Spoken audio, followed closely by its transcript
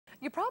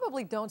You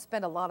probably don't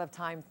spend a lot of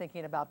time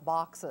thinking about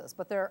boxes,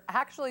 but they're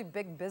actually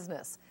big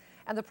business.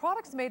 And the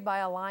products made by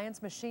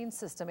Alliance Machine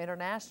System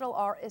International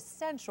are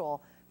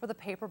essential for the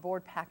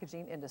paperboard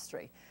packaging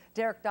industry.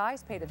 Derek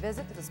Deis paid a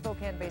visit to the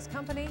Spokane-based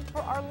company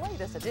for our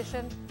latest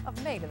edition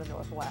of Made in the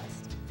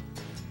Northwest.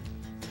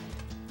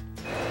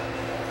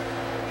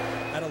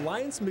 At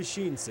Alliance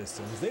Machine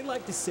Systems, they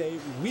like to say,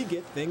 we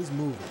get things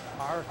moving.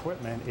 Our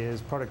equipment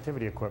is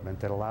productivity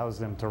equipment that allows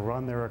them to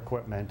run their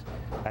equipment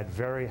at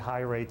very high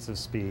rates of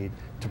speed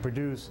to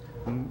produce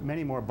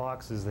many more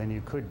boxes than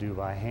you could do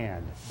by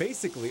hand.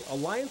 Basically,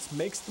 Alliance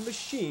makes the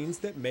machines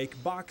that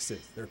make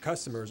boxes. Their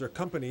customers are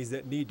companies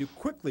that need to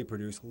quickly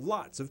produce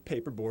lots of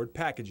paperboard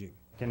packaging.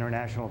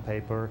 International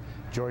Paper,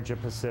 Georgia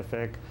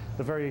Pacific,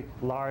 the very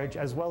large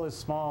as well as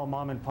small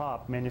mom and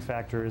pop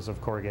manufacturers of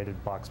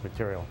corrugated box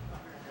material.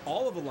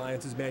 All of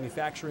Alliance's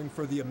manufacturing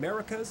for the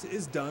Americas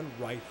is done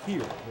right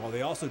here. While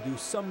they also do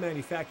some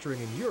manufacturing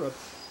in Europe,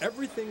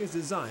 everything is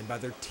designed by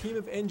their team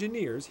of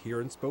engineers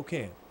here in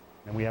Spokane.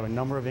 And we have a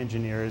number of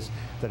engineers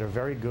that are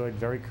very good,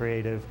 very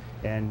creative,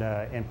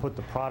 and put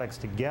the products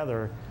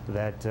together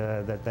that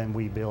then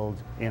we build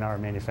in our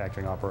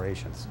manufacturing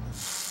operations.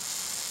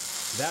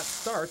 That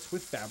starts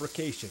with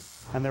fabrication.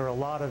 And there are a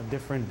lot of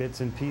different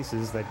bits and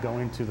pieces that go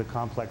into the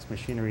complex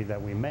machinery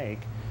that we make.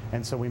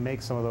 And so we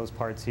make some of those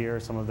parts here.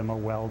 Some of them are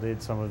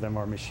welded, some of them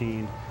are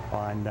machined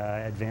on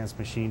advanced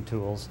machine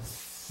tools.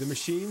 The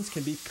machines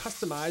can be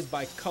customized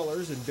by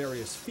colors and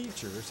various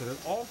features, and it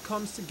all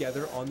comes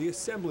together on the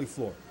assembly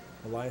floor.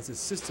 Alliance's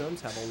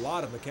systems have a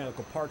lot of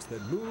mechanical parts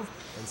that move,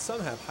 and some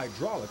have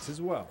hydraulics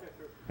as well.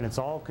 And it's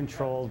all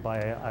controlled by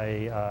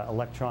a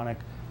electronic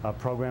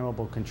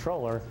programmable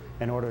controller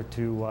in order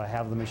to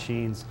have the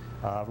machines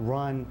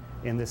run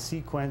in the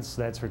sequence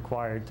that's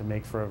required to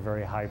make for a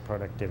very high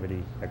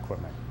productivity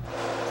equipment.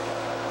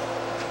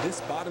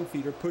 This bottom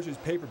feeder pushes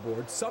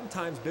paperboard,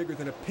 sometimes bigger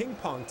than a ping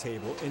pong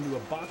table, into a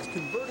box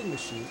converting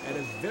machine at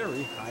a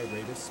very high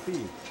rate of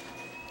speed.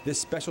 This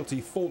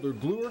specialty folder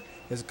gluer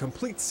is a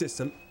complete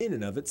system in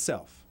and of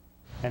itself.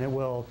 And it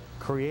will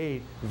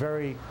create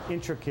very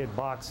intricate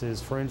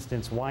boxes, for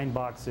instance, wine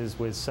boxes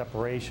with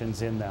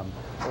separations in them,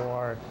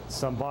 or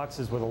some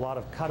boxes with a lot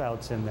of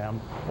cutouts in them,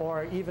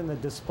 or even the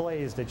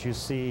displays that you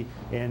see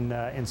in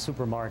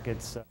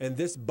supermarkets. And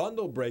this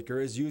bundle breaker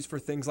is used for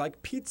things like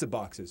pizza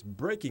boxes,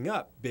 breaking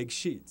up big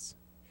sheets.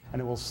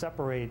 And it will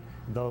separate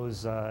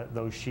those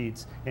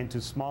sheets into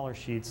smaller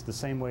sheets the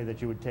same way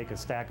that you would take a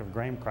stack of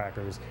graham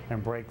crackers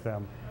and break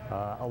them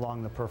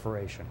along the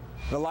perforation.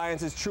 The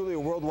Alliance is truly a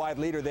worldwide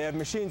leader. They have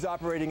machines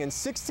operating in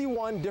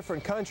 61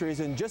 different countries,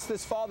 and just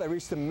this fall they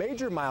reached a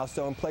major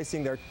milestone,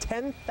 placing their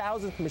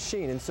 10,000th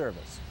machine in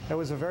service. It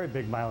was a very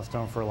big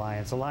milestone for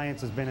Alliance.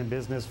 Alliance has been in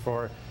business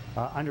for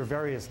under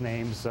various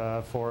names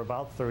for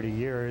about 30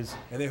 years.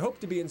 And they hope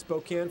to be in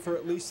Spokane for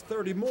at least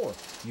 30 more,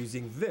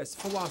 using this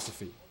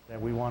philosophy. That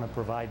we want to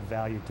provide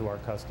value to our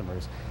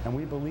customers. And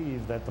we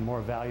believe that the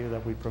more value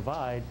that we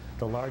provide,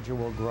 the larger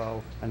we'll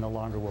grow and the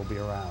longer we'll be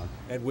around.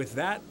 And with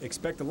that,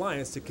 expect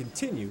Alliance to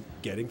continue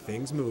getting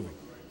things moving.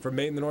 From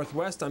Maine in the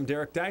Northwest, I'm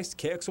Derek Deis,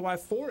 KXOI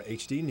 4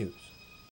 HD News.